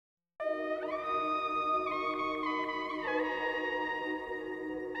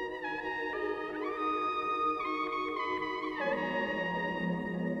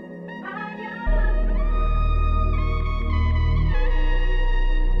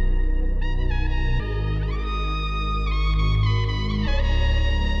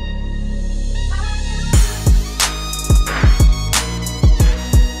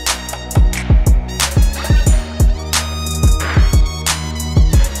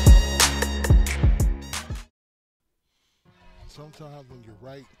Sometimes when you're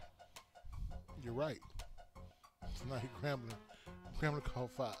right, you're right. Tonight, Grambling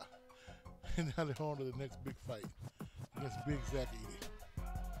called fire. And now they're on to the next big fight against Big Zach Edey.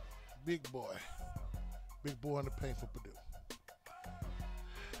 Big boy. Big boy in the paint for Purdue.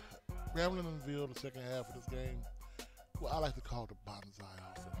 Grambling unveiled the second half of this game what I like to call the bonsai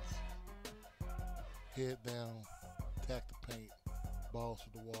offense. Head down, attack the paint, balls to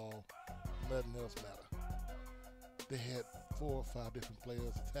the wall, nothing else matter. They had 4 or 5 different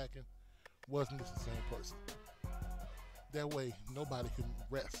players attacking. Wasn't just the same person. That way, nobody can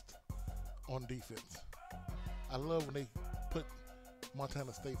rest on defense. I love when they put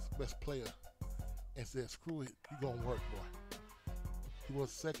Montana State's best player and said, "Screw it, you gonna work, boy." He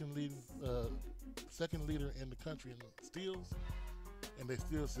was second leader in the country in steals, and they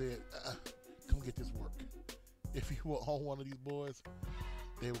still said, "Come get this work." If you were on one of these boys,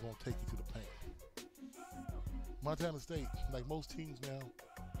 they were gonna take you to the paint. Montana State, like most teams now,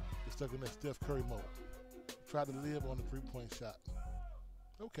 is stuck in that Steph Curry mode. Try to live on the three-point shot.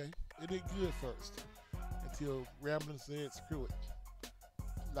 Okay, it did good first until Grambling said, "Screw it."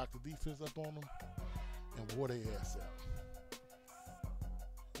 Locked the defense up on them and wore their ass out.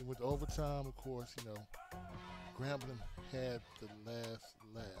 And with overtime, of course, Grambling had the last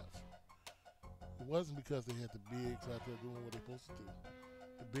laugh. It wasn't because they had the bigs out there doing what they're supposed to do.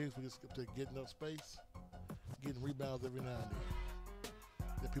 The bigs were just up there getting up space, getting rebounds every now and then.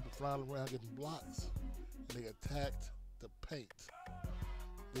 There are people flying around getting blocks, and they attacked the paint.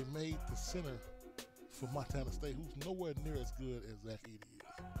 They made the center for Montana State, who's nowhere near as good as Zach Edey is.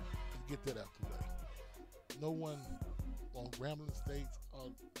 Let's get that out the way. No one on Grambling State's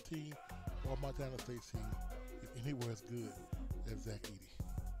team or Montana State's team is anywhere as good as Zach Edey.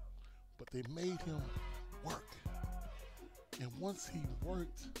 But they made him work. And once he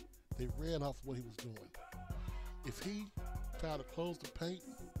worked, they ran off what he was doing. If he tried to close the paint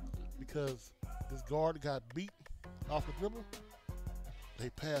because this guard got beat off the dribble, they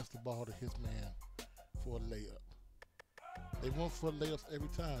passed the ball to his man for a layup. They went for layups every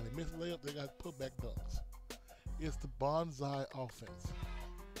time. They missed a layup, they got putback dunks. It's the bonsai offense.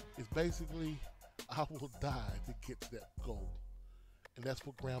 It's basically, I will die to get to that goal. And that's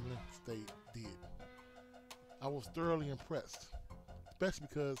what Grambling State did. I was thoroughly impressed, especially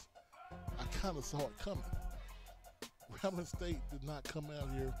because I kind of saw it coming. Grambling State did not come out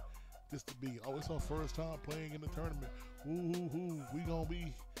here just to be, "Oh, it's our first time playing in the tournament. Woo, we gonna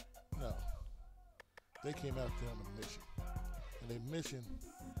be." No. They came out there on a mission. And their mission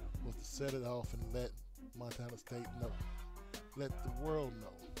was to set it off and let Montana State know. Let the world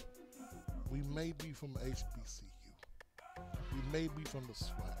know. We may be from HBCU. We may be from the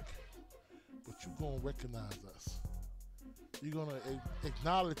SWAC. But you're going to recognize us. You're going to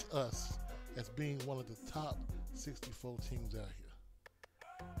acknowledge us as being one of the top 64 teams out here.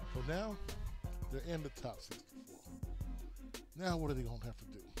 So now, they're in the top 64. Now what are they going to have to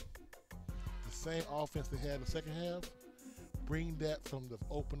do? The same offense they had in the second half, bring that from the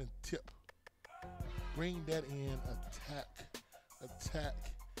opening tip. Bring that in, attack.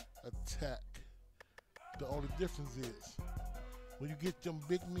 The only difference is, when you get them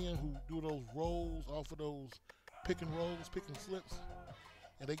big men who do those rolls off of those pick and rolls, pick and slips,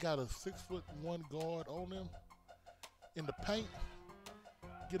 and they got a 6'1" guard on them in the paint,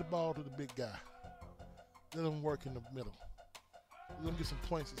 get the ball to the big guy. Let them work in the middle. Let them get some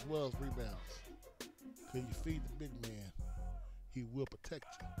points as well as rebounds. Because you feed the big man, he will protect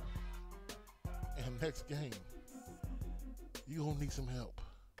you. And next game, you're going to need some help.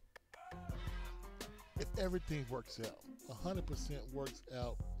 If everything works out, 100% works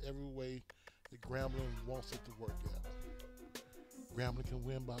out every way that Grambling wants it to work out, Grambling can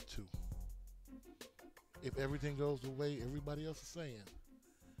win by 2. If everything goes the way everybody else is saying,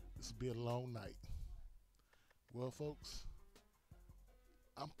 this will be a long night. Well, folks,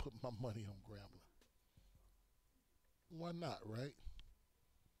 I'm putting my money on Grambling. Why not, right?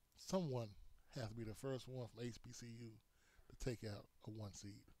 Someone has to be the first one from HBCU to take out a 1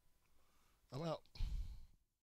 seed. I'm out.